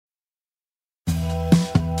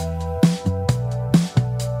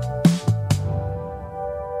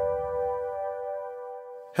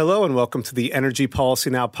Hello and welcome to the Energy Policy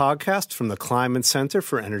Now podcast from the Kleinman Center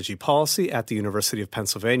for Energy Policy at the University of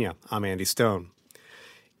Pennsylvania. I'm Andy Stone.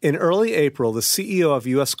 In early April, the CEO of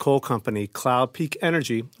U.S. coal company Cloud Peak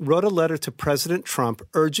Energy wrote a letter to President Trump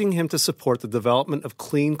urging him to support the development of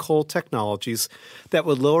clean coal technologies that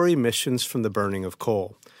would lower emissions from the burning of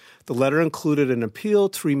coal. The letter included an appeal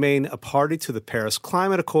to remain a party to the Paris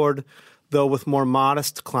Climate Accord, though with more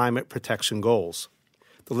modest climate protection goals.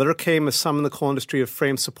 The letter came as some in the coal industry have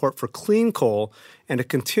framed support for clean coal and a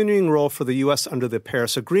continuing role for the U.S. under the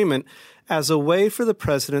Paris Agreement as a way for the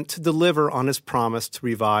president to deliver on his promise to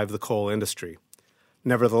revive the coal industry.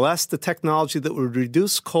 Nevertheless, the technology that would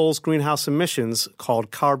reduce coal's greenhouse emissions,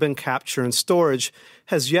 called carbon capture and storage,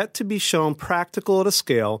 has yet to be shown practical at a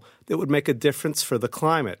scale that would make a difference for the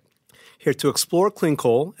climate. Here to explore clean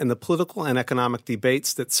coal and the political and economic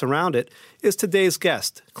debates that surround it is today's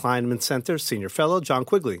guest, Kleinman Center Senior Fellow John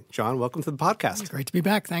Quigley. John, welcome to the podcast. Great to be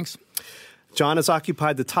back. Thanks. John has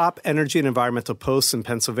occupied the top energy and environmental posts in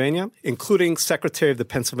Pennsylvania, including Secretary of the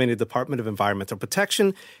Pennsylvania Department of Environmental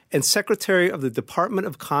Protection and Secretary of the Department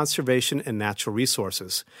of Conservation and Natural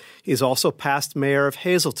Resources. He is also past mayor of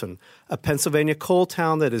Hazleton, a Pennsylvania coal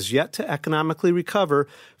town that is yet to economically recover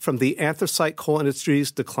from the anthracite coal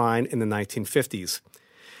industry's decline in the 1950s.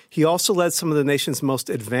 He also led some of the nation's most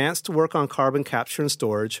advanced work on carbon capture and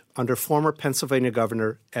storage under former Pennsylvania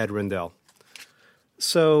Governor Ed Rendell.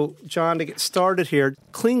 So, John, to get started here,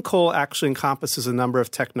 clean coal actually encompasses a number of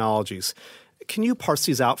technologies. Can you parse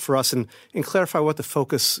these out for us and clarify what the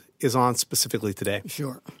focus is on specifically today?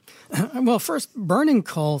 Sure. Well, first, burning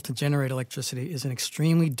coal to generate electricity is an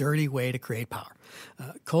extremely dirty way to create power.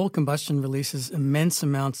 Coal combustion releases immense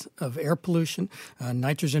amounts of air pollution,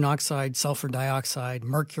 nitrogen oxide, sulfur dioxide,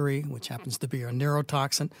 mercury, which happens to be a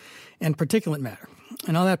neurotoxin, and particulate matter.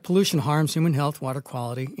 And all that pollution harms human health, water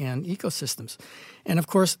quality, and ecosystems. And, of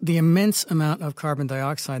course, the immense amount of carbon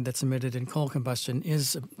dioxide that's emitted in coal combustion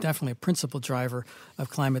is definitely a principal driver of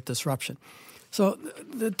climate disruption. So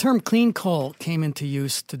the term clean coal came into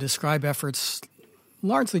use to describe efforts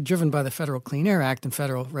largely driven by the Federal Clean Air Act and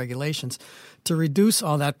federal regulations to reduce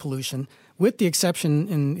all that pollution, with the exception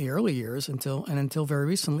in the early years until very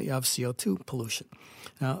recently of CO2 pollution.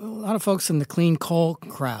 Now, a lot of folks in the clean coal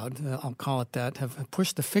crowd, I'll call it that, have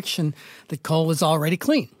pushed the fiction that coal is already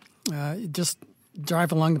clean. Just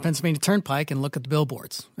drive along the Pennsylvania Turnpike and look at the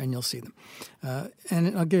billboards, and you'll see them.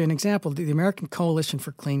 And I'll give you an example. The American Coalition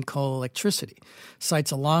for Clean Coal Electricity cites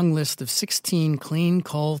a long list of 16 clean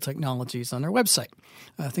coal technologies on their website.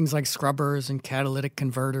 Things like scrubbers and catalytic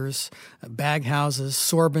converters, bag houses,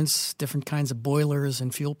 sorbents, different kinds of boilers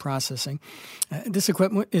and fuel processing. This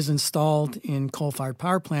equipment is installed in coal-fired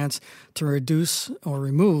power plants to reduce or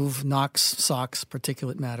remove NOx, SOx,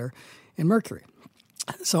 particulate matter, and mercury.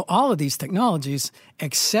 So all of these technologies,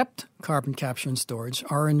 except carbon capture and storage,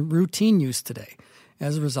 are in routine use today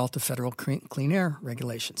as a result of federal clean air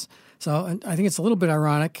regulations. So I think it's a little bit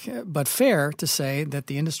ironic, but fair to say that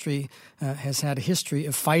the industry has had a history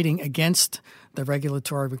of fighting against the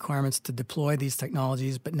regulatory requirements to deploy these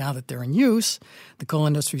technologies, but now that they're in use, the coal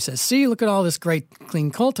industry says, see, look at all this great clean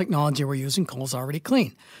coal technology we're using. Coal's already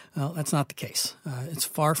clean. That's not the case. It's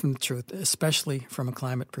far from the truth, especially from a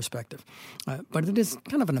climate perspective. But it is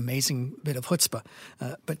kind of an amazing bit of chutzpah.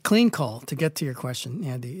 But clean coal, to get to your question,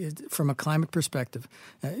 Andy, from a climate perspective,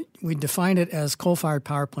 we define it as coal-fired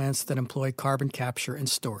power plants that employ carbon capture and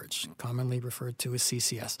storage, commonly referred to as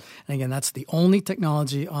CCS. And again, that's the only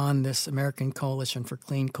technology on this American Coalition for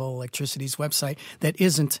Clean Coal Electricity's website that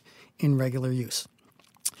isn't in regular use.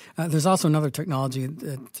 There's also another technology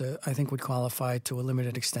that I think would qualify to a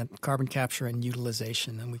limited extent, carbon capture and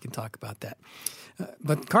utilization, and we can talk about that.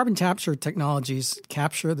 But carbon capture technologies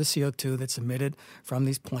capture the CO2 that's emitted from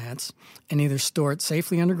these plants and either store it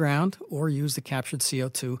safely underground or use the captured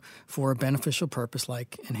CO2 for a beneficial purpose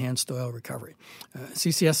like enhanced oil recovery.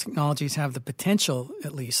 CCS technologies have the potential,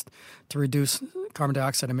 at least, to reduce carbon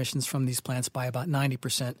dioxide emissions from these plants by about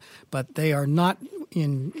 90%, but they're not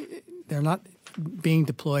being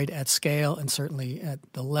deployed at scale and certainly at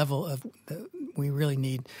the level of we really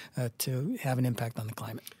need to have an impact on the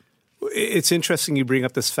climate. It's interesting you bring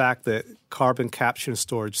up this fact that carbon capture and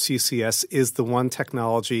storage, CCS, is the one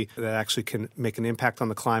technology that actually can make an impact on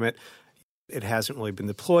the climate. It hasn't really been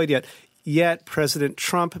deployed yet. Yet President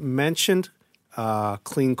Trump mentioned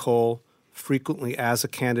clean coal frequently as a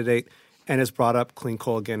candidate and has brought up clean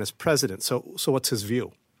coal again as president. So what's his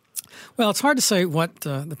view? Well, it's hard to say what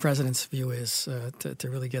the president's view is to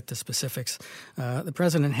really get the specifics. The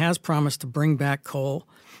president has promised to bring back coal,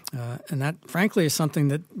 and that, frankly, is something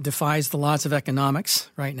that defies the laws of economics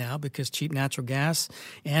right now because cheap natural gas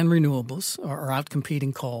and renewables are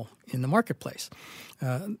outcompeting coal in the marketplace.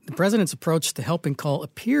 The president's approach to helping coal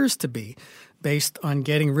appears to be based on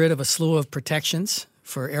getting rid of a slew of protections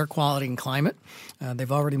for air quality and climate.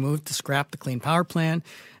 They've already moved to scrap the Clean Power Plan,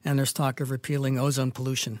 and there's talk of repealing ozone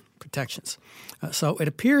pollution protections. So it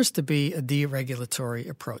appears to be a deregulatory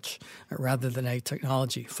approach rather than a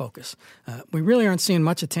technology focus. We really aren't seeing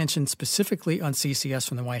much attention specifically on CCS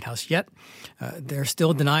from the White House yet. They're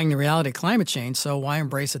still denying the reality of climate change, so why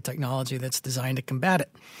embrace a technology that's designed to combat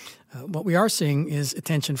it? What we are seeing is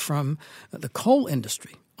attention from the coal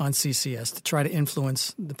industry on CCS to try to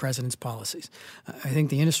influence the president's policies. I think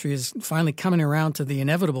the industry is finally coming around to the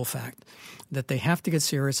inevitable fact that they have to get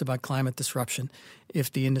serious about climate disruption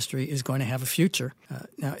if the industry is going to have a future.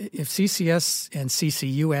 Now, if CCS and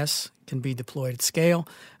CCUS can be deployed at scale,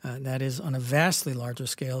 that is on a vastly larger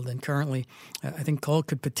scale than currently, I think coal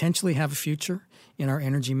could potentially have a future in our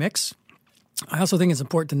energy mix. I also think it's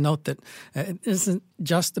important to note that it isn't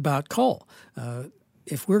just about coal.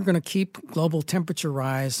 If we're going to keep global temperature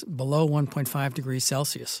rise below 1.5 degrees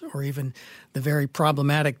Celsius, or even the very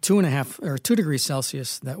problematic 2 degrees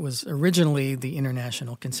Celsius that was originally the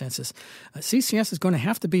international consensus, CCS is going to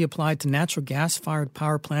have to be applied to natural gas-fired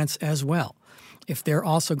power plants as well, if they're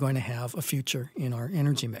also going to have a future in our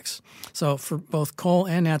energy mix. So for both coal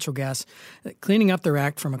and natural gas, cleaning up their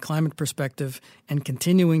act from a climate perspective and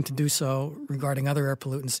continuing to do so regarding other air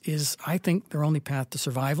pollutants is, I think, their only path to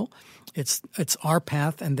survival. It's our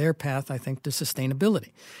path and their path, I think, to sustainability.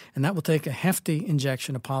 And that will take a hefty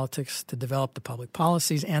injection of politics to develop the public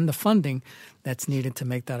policies and the funding that's needed to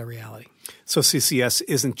make that a reality. So CCS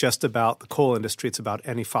isn't just about the coal industry, it's about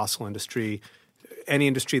any fossil industry, any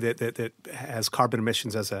industry that has carbon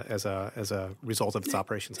emissions as a result of its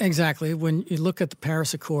operations. Exactly. When you look at the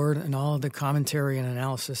Paris Accord and all of the commentary and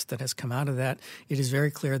analysis that has come out of that, it is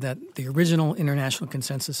very clear that the original international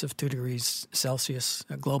consensus of 2 degrees Celsius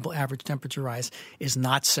global average temperature rise is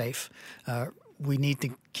not safe. We need to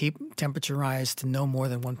keep temperature rise to no more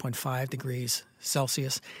than 1.5 degrees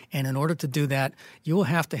Celsius. And in order to do that, you will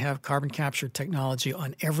have to have carbon capture technology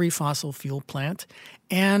on every fossil fuel plant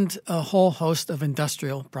and a whole host of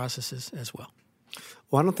industrial processes as well.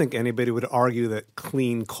 Well, I don't think anybody would argue that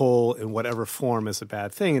clean coal in whatever form is a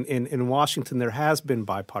bad thing. In Washington, there has been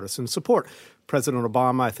bipartisan support. President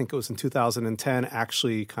Obama, I think it was in 2010,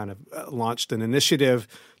 actually kind of launched an initiative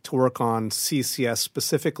to work on CCS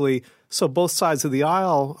specifically. So both sides of the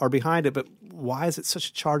aisle are behind it, but why is it such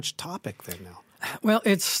a charged topic then now? Well,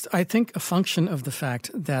 it's, I think, a function of the fact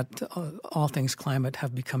that all things climate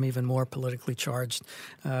have become even more politically charged.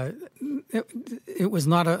 It was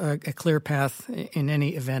not a clear path in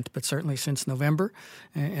any event, but certainly since November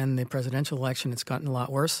and the presidential election, it's gotten a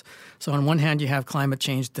lot worse. So on one hand, you have climate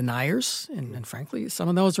change deniers, and frankly, some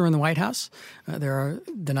of those are in the White House. There are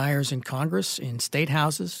deniers in Congress, in state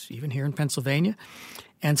houses, even here in Pennsylvania,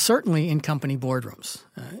 and certainly in company boardrooms.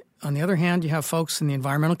 On the other hand, you have folks in the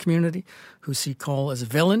environmental community who see coal as a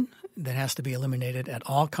villain that has to be eliminated at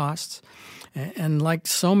all costs. And like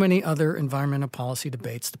so many other environmental policy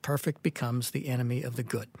debates, the perfect becomes the enemy of the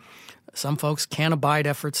good. Some folks can't abide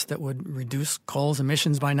efforts that would reduce coal's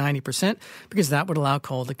emissions by 90% because that would allow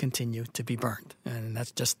coal to continue to be burned. And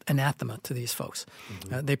that's just anathema to these folks.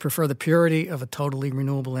 Mm-hmm. They prefer the purity of a totally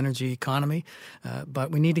renewable energy economy,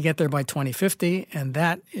 but we need to get there by 2050, and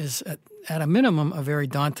that is at a minimum a very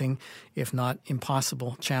daunting, if not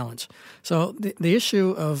impossible, challenge. So the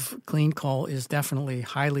issue of clean coal is definitely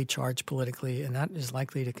highly charged politically, and that is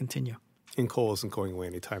likely to continue. And coal isn't going away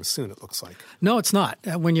anytime soon, it looks like. No, it's not.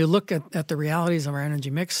 When you look at the realities of our energy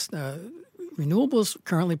mix, renewables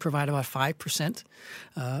currently provide about 5%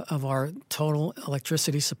 of our total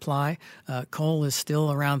electricity supply. Coal is still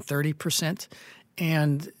around 30%,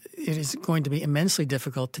 and it is going to be immensely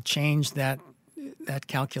difficult to change that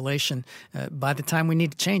calculation by the time we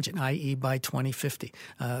need to change it, i.e. by 2050.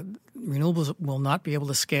 Renewables will not be able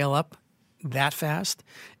to scale up that fast,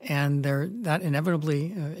 and that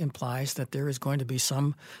inevitably implies that there is going to be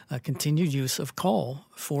some continued use of coal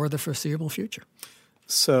for the foreseeable future.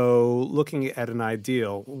 So looking at an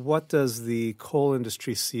ideal, what does the coal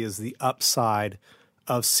industry see as the upside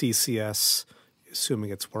of CCS, assuming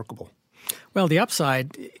it's workable? Well, the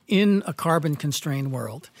upside in a carbon-constrained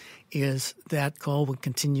world is that coal will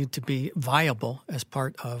continue to be viable as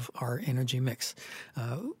part of our energy mix.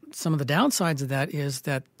 Some of the downsides of that is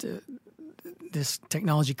that this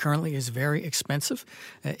technology currently is very expensive.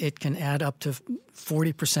 It can add up to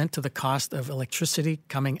 40% to the cost of electricity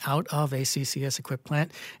coming out of a CCS-equipped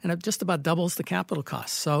plant, and it just about doubles the capital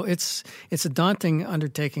cost. So it's a daunting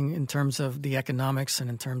undertaking in terms of the economics and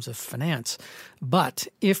in terms of finance. But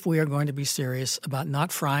if we are going to be serious about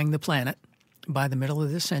not frying the planet by the middle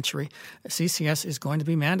of this century, CCS is going to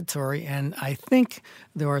be mandatory, and I think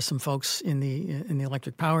there are some folks in the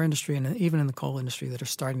electric power industry and even in the coal industry that are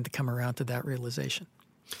starting to come around to that realization.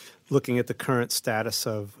 Looking at the current status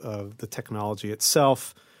of the technology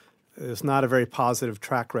itself, there's not a very positive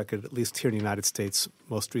track record, at least here in the United States.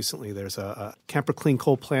 Most recently, there's a Kemper Clean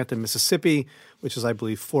Coal plant in Mississippi, which is, I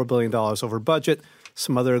believe, $4 billion over budget.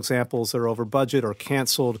 Some other examples that are over budget or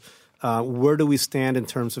canceled. Where do we stand in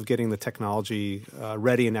terms of getting the technology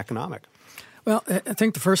ready and economic? Well, I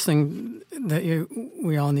think the first thing that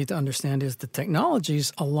we all need to understand is the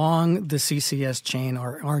technologies along the CCS chain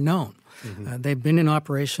are known. Mm-hmm. They've been in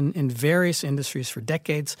operation in various industries for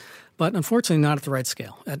decades, but unfortunately not at the right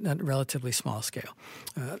scale, at a relatively small scale.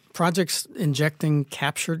 Projects injecting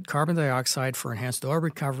captured carbon dioxide for enhanced oil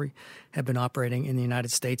recovery have been operating in the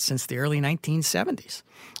United States since the early 1970s.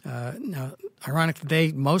 Now, ironically,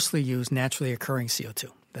 they mostly use naturally occurring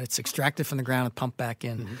CO2 that's extracted from the ground and pumped back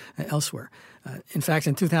in elsewhere. In fact,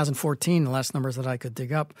 in 2014, the last numbers that I could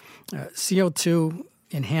dig up, CO2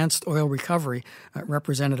 enhanced oil recovery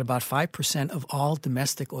represented about 5% of all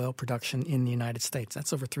domestic oil production in the United States.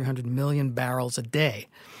 That's over 300 million barrels a day.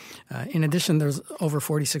 In addition, there's over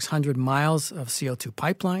 4,600 miles of CO2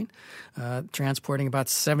 pipeline, transporting about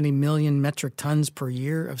 70 million metric tons per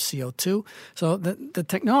year of CO2. So the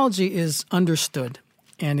technology is understood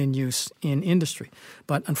and in use in industry.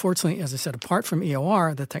 But unfortunately, as I said, apart from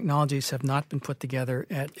EOR, the technologies have not been put together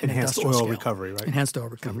at an industrial scale. Enhanced oil recovery, right? Enhanced oil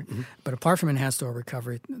recovery. Mm-hmm. But apart from enhanced oil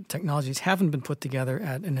recovery, technologies haven't been put together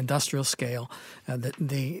at an industrial scale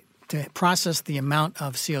to process the amount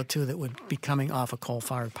of CO2 that would be coming off a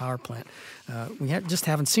coal-fired power plant. We just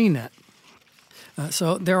haven't seen that.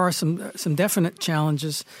 So there are some definite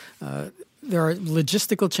challenges. There are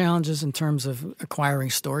logistical challenges in terms of acquiring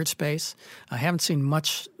storage space. I haven't seen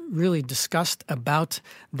much really discussed about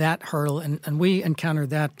that hurdle, and we encountered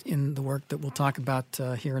that in the work that we'll talk about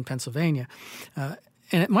here in Pennsylvania. And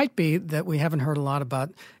it might be that we haven't heard a lot about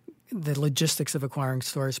the logistics of acquiring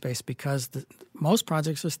storage space because most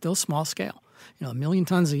projects are still small scale. 1 million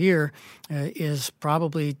tons a year is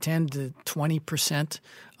probably 10 to 20%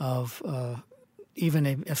 of even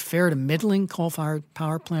a fair to middling coal-fired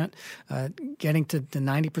power plant. Getting to the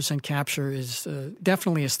 90% capture is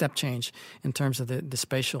definitely a step change in terms of the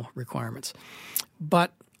spatial requirements.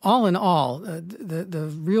 But all in all,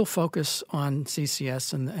 the real focus on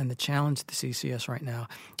CCS and the challenge to CCS right now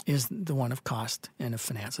is the one of cost and of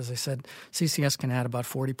finance. As I said, CCS can add about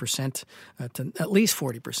 40% to at least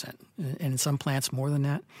 40%, and in some plants more than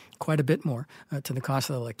that, quite a bit more, to the cost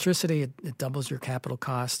of the electricity. It doubles your capital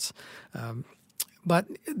costs. But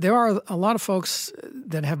there are a lot of folks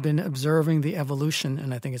that have been observing the evolution,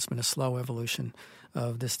 and I think it's been a slow evolution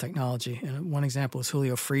of this technology. And one example is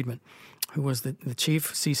Julio Friedman, who was the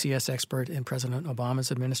chief CCS expert in President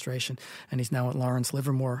Obama's administration, and he's now at Lawrence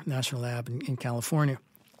Livermore National Lab in California.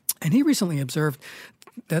 And he recently observed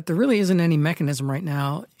that there really isn't any mechanism right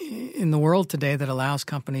now in the world today that allows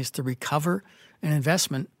companies to recover an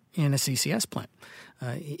investment in a CCS plant.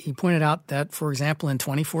 He pointed out that, for example, in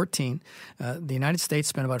 2014, the United States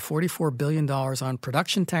spent about $44 billion on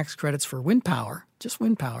production tax credits for wind power, just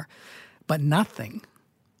wind power, but nothing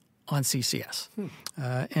on CCS.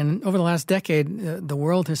 And over the last decade, the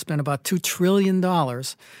world has spent about $2 trillion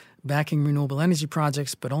backing renewable energy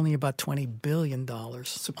projects, but only about $20 billion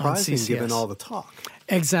Surprising, on CCS. Given all the talk.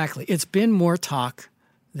 Exactly. It's been more talk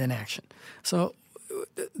than action. So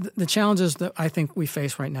the challenges that I think we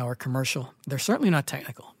face right now are commercial. They're certainly not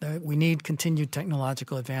technical. We need continued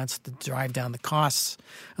technological advance to drive down the costs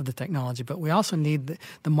of the technology, but we also need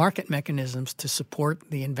the market mechanisms to support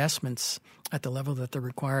the investments at the level that they're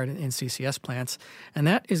required in CCS plants, and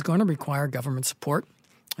that is going to require government support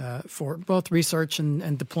for both research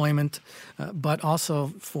and deployment, but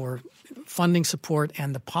also for funding support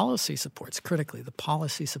and the policy supports, critically, the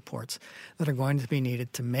policy supports that are going to be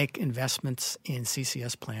needed to make investments in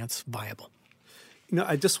CCS plants viable.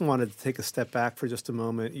 I just wanted to take a step back for just a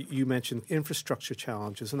moment. You mentioned infrastructure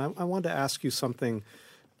challenges, and I wanted to ask you something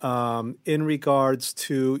in regards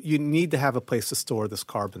to you need to have a place to store this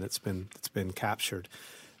carbon that's been captured.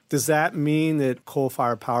 Does that mean that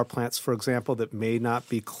coal-fired power plants, for example, that may not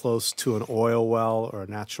be close to an oil well or a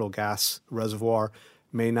natural gas reservoir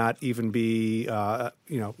may not even be,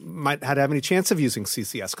 might have any chance of using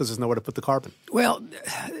CCS because there's nowhere to put the carbon? Well,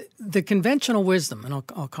 the conventional wisdom, and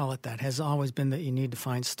I'll call it that, has always been that you need to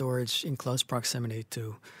find storage in close proximity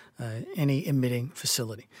to any emitting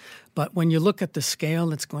facility. But when you look at the scale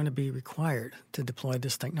that's going to be required to deploy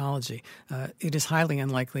this technology, it is highly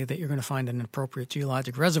unlikely that you're going to find an appropriate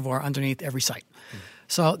geologic reservoir underneath every site.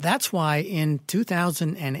 So that's why in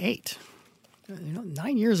 2008,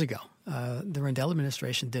 9 years ago, the Rendell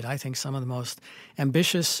administration did, I think, some of the most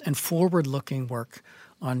ambitious and forward-looking work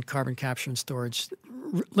on carbon capture and storage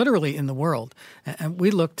literally in the world. And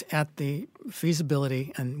we looked at the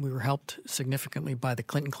feasibility, and we were helped significantly by the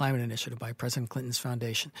Clinton Climate Initiative, by President Clinton's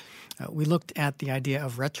foundation. We looked at the idea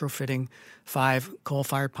of retrofitting 5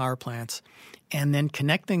 coal-fired power plants and then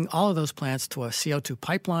connecting all of those plants to a CO2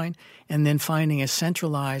 pipeline and then finding a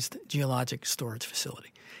centralized geologic storage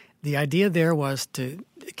facility. The idea there was to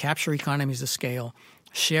capture economies of scale,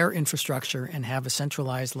 share infrastructure, and have a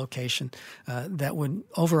centralized location that would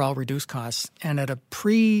overall reduce costs. And at a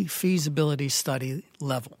pre-feasibility study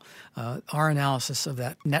level, our analysis of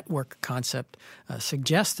that network concept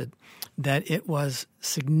suggested that it was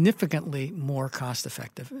significantly more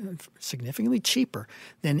cost-effective, significantly cheaper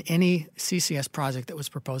than any CCS project that was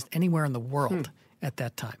proposed anywhere in the world at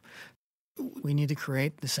that time. We need to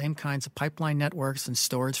create the same kinds of pipeline networks and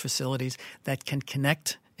storage facilities that can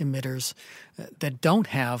connect emitters that don't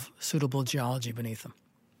have suitable geology beneath them.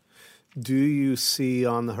 Do you see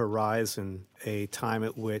on the horizon a time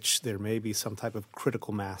at which there may be some type of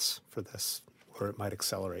critical mass for this, or it might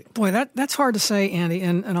accelerate? Boy, that's hard to say, Andy,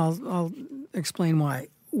 and I'll explain why.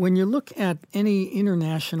 When you look at any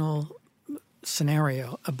international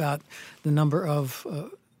scenario about the number of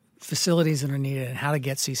facilities that are needed and how to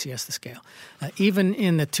get CCS to scale. Even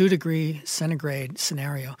in the 2-degree centigrade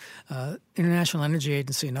scenario, International Energy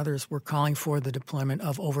Agency and others were calling for the deployment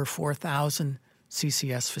of over 4,000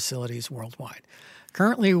 CCS facilities worldwide.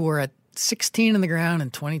 Currently, we're at 16 in the ground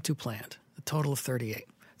and 22 planned, a total of 38.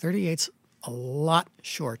 38's a lot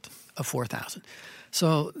short of 4,000.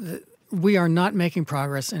 So we are not making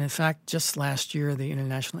progress. And in fact, just last year, the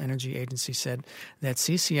International Energy Agency said that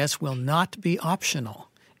CCS will not be optional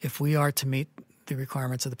if we are to meet the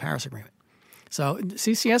requirements of the Paris Agreement. So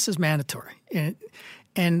CCS is mandatory.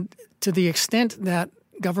 And to the extent that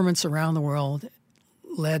governments around the world,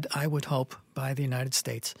 led, I would hope, by the United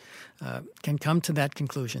States, can come to that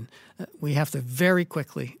conclusion, we have to very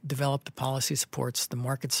quickly develop the policy supports, the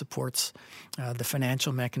market supports, the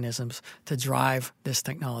financial mechanisms to drive this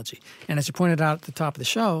technology. And as you pointed out at the top of the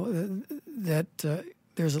show, that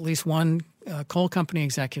there's at least one coal company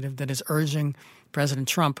executive that is urging President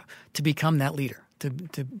Trump to become that leader, to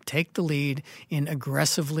take the lead in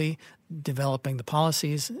aggressively developing the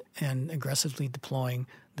policies and aggressively deploying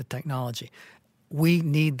the technology. We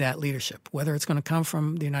need that leadership. Whether it's going to come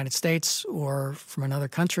from the United States or from another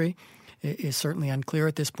country is certainly unclear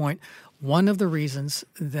at this point. One of the reasons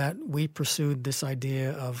that we pursued this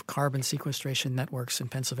idea of carbon sequestration networks in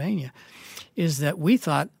Pennsylvania is that we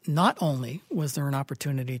thought not only was there an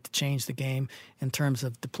opportunity to change the game in terms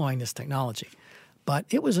of deploying this technology, but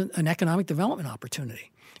it was an economic development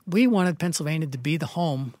opportunity. We wanted Pennsylvania to be the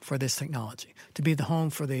home for this technology, to be the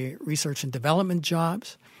home for the research and development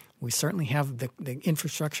jobs. We certainly have the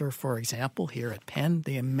infrastructure, for example, here at Penn,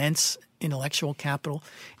 the immense intellectual capital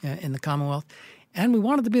in the Commonwealth. And we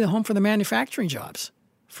wanted to be the home for the manufacturing jobs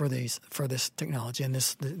for this technology and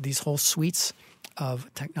these whole suites of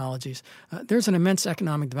technologies. There's an immense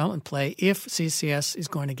economic development play if CCS is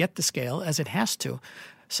going to get the scale, as it has to.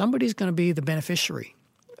 Somebody's going to be the beneficiary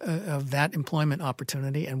of that employment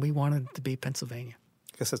opportunity, and we wanted it to be Pennsylvania.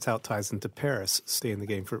 I guess that's how it ties into Paris, stay in the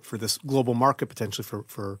game for this global market potentially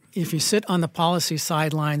for... If you sit on the policy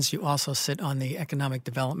sidelines, you also sit on the economic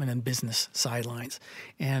development and business sidelines.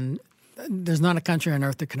 And there's not a country on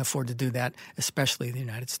earth that can afford to do that, especially the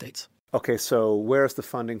United States. Okay, so where's the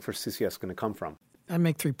funding for CCS going to come from? I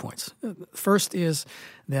make 3 points. First is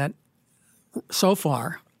that so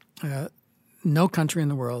far, no country in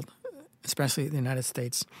the world, especially the United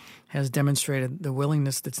States, has demonstrated the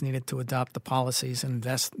willingness that's needed to adopt the policies and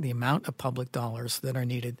invest the amount of public dollars that are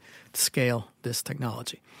needed to scale this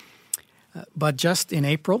technology. But just in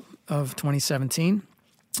April of 2017,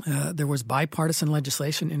 there was bipartisan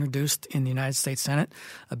legislation introduced in the United States Senate,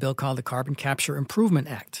 a bill called the Carbon Capture Improvement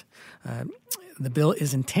Act. The bill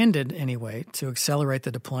is intended, anyway, to accelerate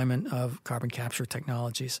the deployment of carbon capture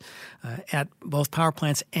technologies at both power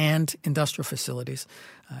plants and industrial facilities.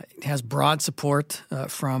 It has broad support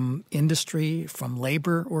from industry, from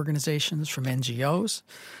labor organizations, from NGOs,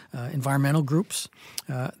 environmental groups.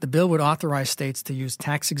 The bill would authorize states to use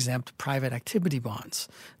tax-exempt private activity bonds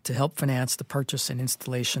to help finance the purchase and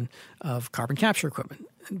installation of carbon capture equipment.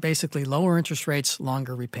 Basically, lower interest rates,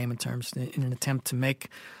 longer repayment terms in an attempt to make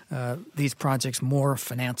these projects more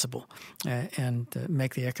financeable and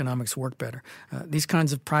make the economics work better. These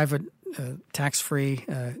kinds of private tax-free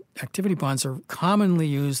activity bonds are commonly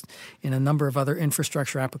used in a number of other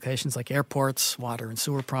infrastructure applications like airports, water and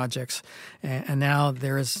sewer projects, and now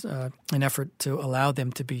there is an effort to allow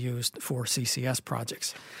them to be used for CCS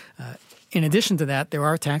projects. In addition to that, there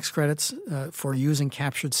are tax credits for using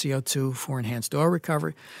captured CO2 for enhanced oil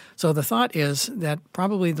recovery. So the thought is that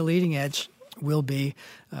probably the leading edge will be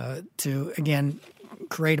to, again,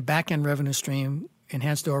 create a back-end revenue stream.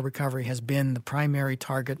 Enhanced oil recovery has been the primary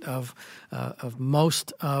target of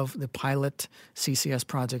most of the pilot CCS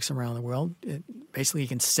projects around the world. Basically, you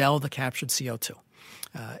can sell the captured CO2.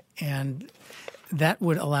 And that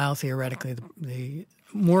would allow, theoretically, the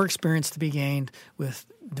more experience to be gained with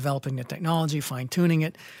developing the technology, fine-tuning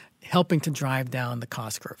it, helping to drive down the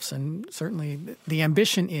cost curves. And certainly the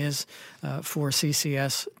ambition is for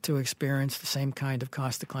CCS to experience the same kind of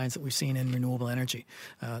cost declines that we've seen in renewable energy.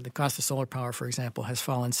 The cost of solar power, for example, has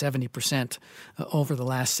fallen 70% over the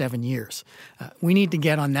last 7 years. We need to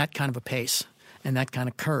get on that kind of a pace and that kind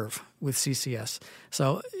of curve with CCS.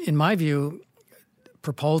 So in my view,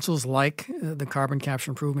 proposals like the Carbon Capture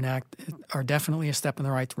Improvement Act are definitely a step in the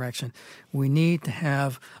right direction. We need to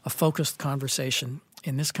have a focused conversation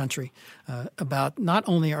in this country about not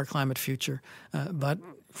only our climate future, but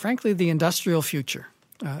frankly, the industrial future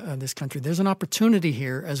of this country. There's an opportunity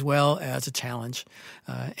here as well as a challenge,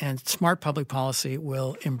 and smart public policy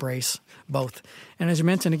will embrace both. And as you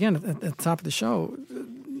mentioned again at the top of the show,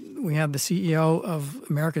 we have the CEO of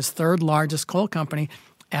America's third largest coal company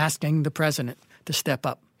asking the president to step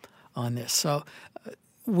up on this. So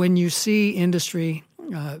when you see industry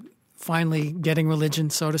finally getting religion,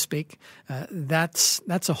 so to speak, that's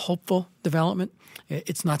a hopeful development.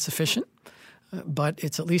 It's not sufficient, but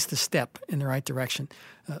it's at least a step in the right direction.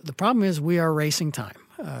 The problem is we are racing time.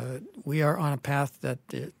 We are on a path that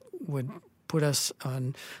would put us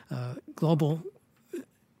on global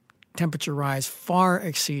temperature rise far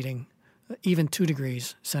exceeding even 2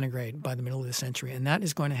 degrees centigrade by the middle of the century, and that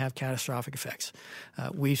is going to have catastrophic effects.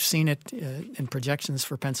 We've seen it in projections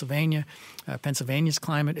for Pennsylvania. Pennsylvania's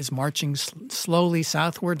climate is marching slowly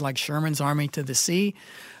southward like Sherman's army to the sea.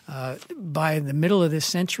 By the middle of this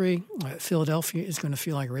century, Philadelphia is going to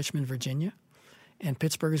feel like Richmond, Virginia, and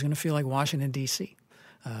Pittsburgh is going to feel like Washington, D.C.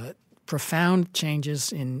 Profound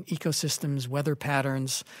changes in ecosystems, weather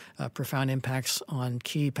patterns, profound impacts on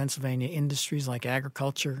key Pennsylvania industries like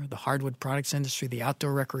agriculture, the hardwood products industry, the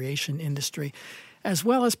outdoor recreation industry, as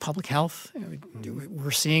well as public health.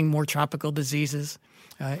 We're seeing more tropical diseases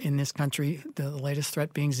in this country, the latest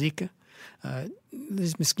threat being Zika.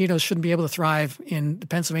 These mosquitoes shouldn't be able to thrive in the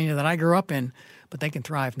Pennsylvania that I grew up in, but they can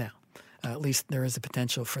thrive now. At least there is a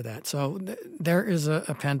potential for that. So there is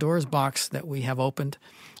a Pandora's box that we have opened.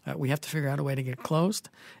 We have to figure out a way to get closed,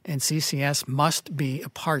 and CCS must be a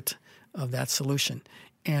part of that solution.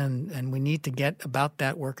 And we need to get about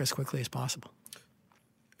that work as quickly as possible.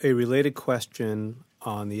 A related question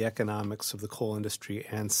on the economics of the coal industry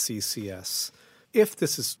and CCS. If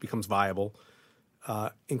this becomes viable,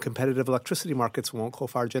 in competitive electricity markets, won't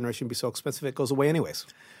coal-fired generation be so expensive it goes away anyways?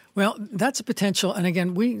 Well, that's a potential. And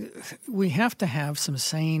again, we have to have some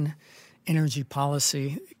sane energy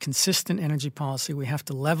policy, consistent energy policy. We have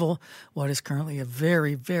to level what is currently a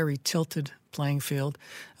very, very tilted playing field.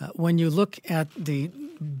 When you look at the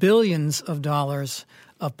billions of dollars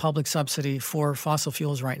of public subsidy for fossil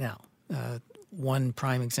fuels right now, one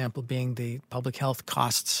prime example being the public health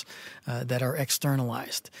costs that are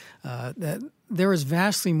externalized. There is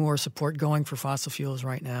vastly more support going for fossil fuels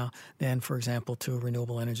right now than, for example, to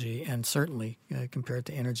renewable energy, and certainly compared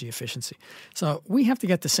to energy efficiency. So we have to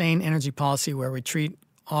get the same energy policy where we treat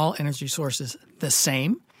all energy sources the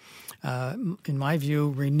same. In my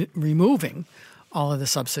view, removing all of the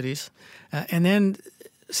subsidies, and then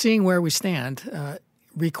seeing where we stand,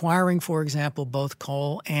 requiring, for example, both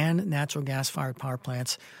coal and natural gas-fired power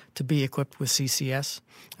plants to be equipped with CCS.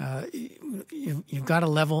 You've got to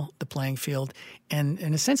level the playing field and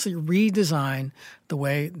essentially redesign the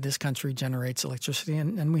way this country generates electricity,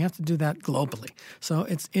 and we have to do that globally. So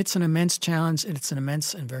it's an immense challenge, and it's an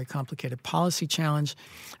immense and very complicated policy challenge.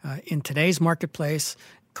 In today's marketplace,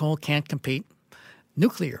 coal can't compete.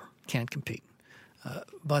 nuclear can't compete.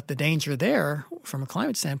 But the danger there, from a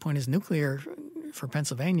climate standpoint, is nuclear for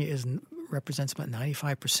Pennsylvania represents about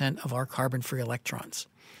 95% of our carbon-free electrons.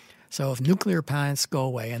 So if nuclear plants go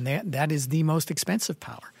away, and that is the most expensive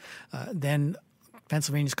power, then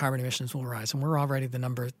Pennsylvania's carbon emissions will rise. And we're already the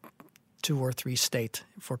number 2 or 3 state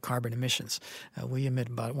for carbon emissions. We emit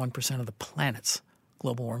about 1% of the planet's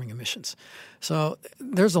global warming emissions. So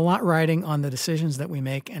there's a lot riding on the decisions that we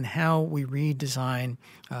make and how we redesign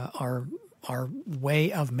our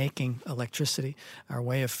way of making electricity, our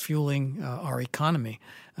way of fueling our economy.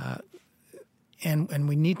 And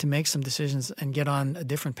we need to make some decisions and get on a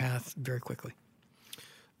different path very quickly.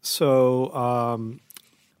 So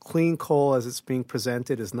clean coal, as it's being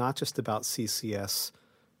presented, is not just about CCS,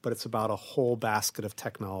 but it's about a whole basket of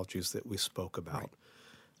technologies that we spoke about.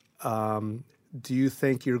 Right. Do you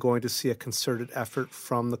think you're going to see a concerted effort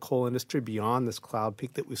from the coal industry beyond this cloud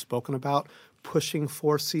peak that we've spoken about, pushing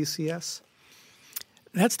for CCS?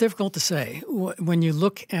 That's difficult to say. When you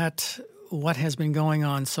look at what has been going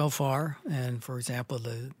on so far, and for example,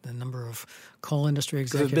 the number of coal industry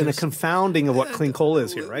executives. There's been a confounding of what clean coal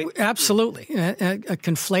is here, right? Absolutely. A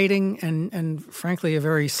conflating and frankly, a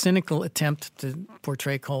very cynical attempt to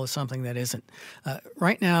portray coal as something that isn't.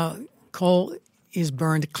 Right now, coal is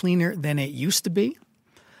burned cleaner than it used to be,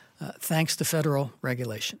 thanks to federal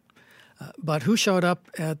regulation. But who showed up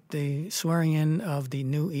at the swearing-in of the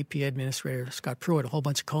new EPA Administrator, Scott Pruitt, a whole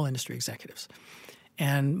bunch of coal industry executives?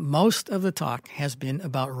 And most of the talk has been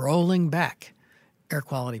about rolling back air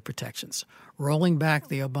quality protections, rolling back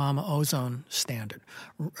the Obama ozone standard,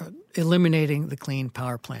 eliminating the Clean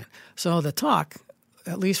Power Plan. So the talk,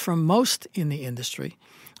 at least from most in the industry,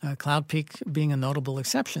 Cloud Peak being a notable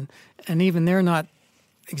exception, and even they're not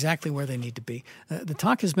exactly where they need to be. The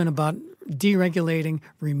talk has been about deregulating,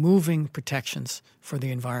 removing protections for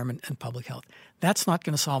the environment and public health. That's not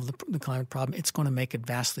going to solve the climate problem. It's going to make it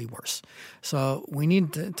vastly worse. So we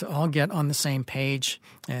need to all get on the same page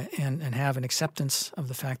and have an acceptance of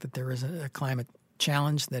the fact that there is a climate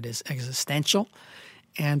challenge that is existential,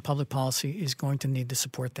 and public policy is going to need to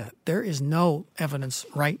support that. There is no evidence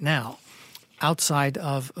right now, outside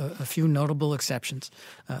of a few notable exceptions,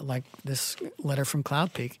 like this letter from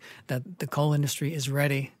Cloud Peak, that the coal industry is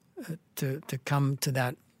ready to come to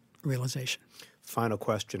that realization. Final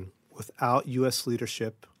question. Without U.S.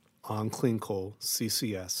 leadership on clean coal,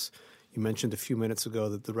 CCS, you mentioned a few minutes ago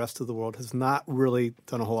that the rest of the world has not really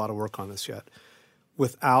done a whole lot of work on this yet.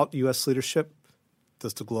 Without U.S. leadership,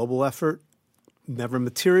 does the global effort never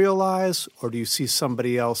materialize, or do you see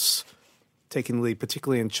somebody else taking the lead,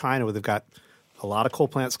 particularly in China, where they've got a lot of coal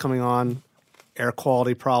plants coming on, air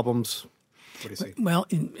quality problems? What do you see? Well,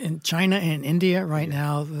 in China and India right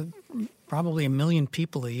now, probably 1 million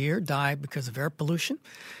people a year die because of air pollution.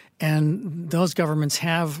 And those governments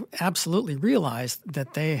have absolutely realized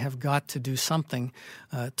that they have got to do something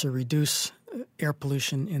to reduce air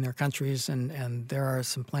pollution in their countries. And there are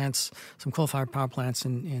some plants, some coal-fired power plants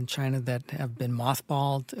in China that have been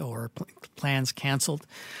mothballed or plans canceled.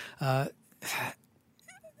 I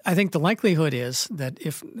think the likelihood is that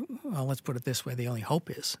let's put it this way, the only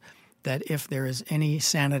hope is that if there is any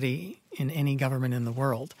sanity in any government in the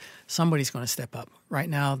world, somebody's going to step up. Right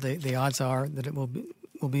now, the odds are that it will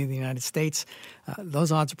be the United States.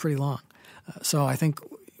 Those odds are pretty long. So I think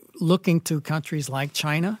looking to countries like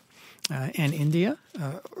China and India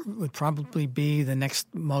would probably be the next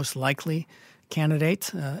most likely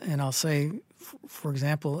candidate. And I'll say, for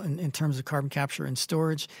example, in terms of carbon capture and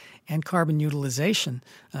storage and carbon utilization,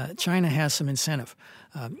 China has some incentive.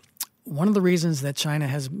 One of the reasons that China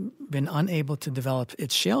has been unable to develop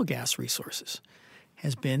its shale gas resources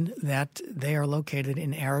has been that they are located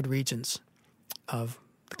in arid regions of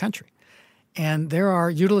the country. And there are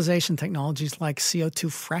utilization technologies like CO2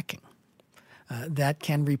 fracking that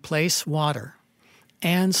can replace water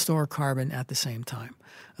and store carbon at the same time,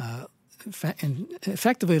 and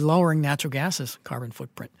effectively lowering natural gas's carbon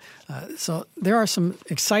footprint. So there are some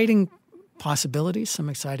exciting possibilities, some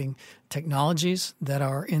exciting technologies that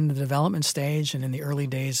are in the development stage and in the early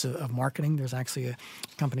days of marketing. There's actually a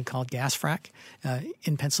company called GasFrac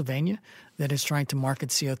in Pennsylvania that is trying to market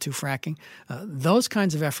CO2 fracking. Those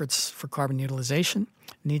kinds of efforts for carbon utilization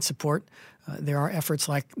need support. There are efforts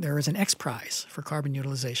like there is an X Prize for carbon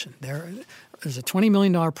utilization. There's a $20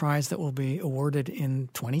 million prize that will be awarded in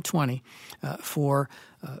 2020 for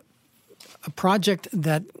a project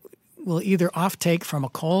that will either offtake from a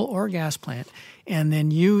coal or a gas plant and then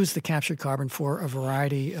use the captured carbon for a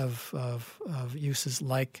variety of uses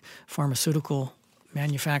like pharmaceutical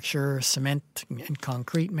manufacture cement and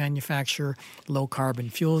concrete manufacture, low carbon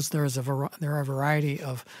fuels. There are a variety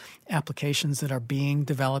of applications that are being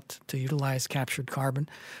developed to utilize captured carbon.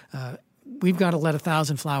 We've got to let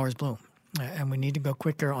 1,000 flowers bloom. And we need to go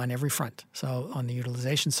quicker on every front. So on the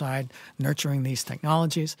utilization side, nurturing these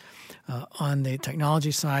technologies. On the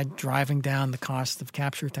technology side, driving down the cost of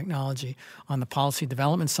capture technology. On the policy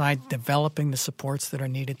development side, developing the supports that are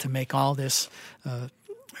needed to make all this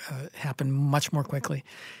happen much more quickly.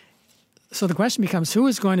 So the question becomes, who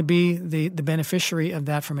is going to be the beneficiary of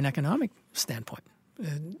that from an economic standpoint?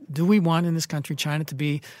 Do we want in this country China to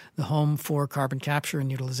be the home for carbon capture and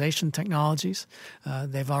utilization technologies?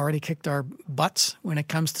 They've already kicked our butts when it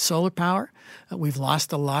comes to solar power. We've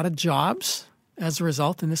lost a lot of jobs as a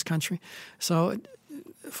result in this country. So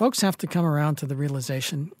folks have to come around to the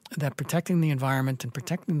realization that protecting the environment and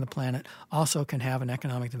protecting the planet also can have an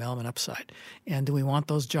economic development upside. And do we want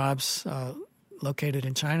those jobs located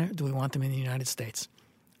in China? Or do we want them in the United States?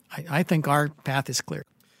 I think our path is clear.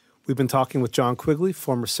 We've been talking with John Quigley,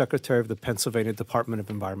 former Secretary of the Pennsylvania Department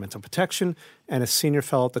of Environmental Protection and a Senior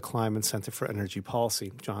Fellow at the Kleinman Center for Energy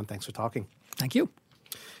Policy. John, thanks for talking. Thank you.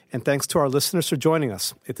 And thanks to our listeners for joining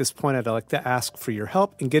us. At this point, I'd like to ask for your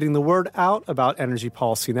help in getting the word out about Energy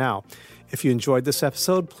Policy Now. If you enjoyed this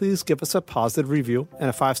episode, please give us a positive review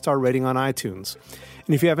and a 5-star rating on iTunes.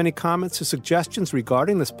 And if you have any comments or suggestions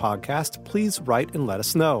regarding this podcast, please write and let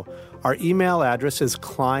us know. Our email address is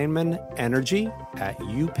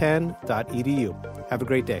kleinmanenergy@upenn.edu. Have a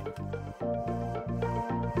great day.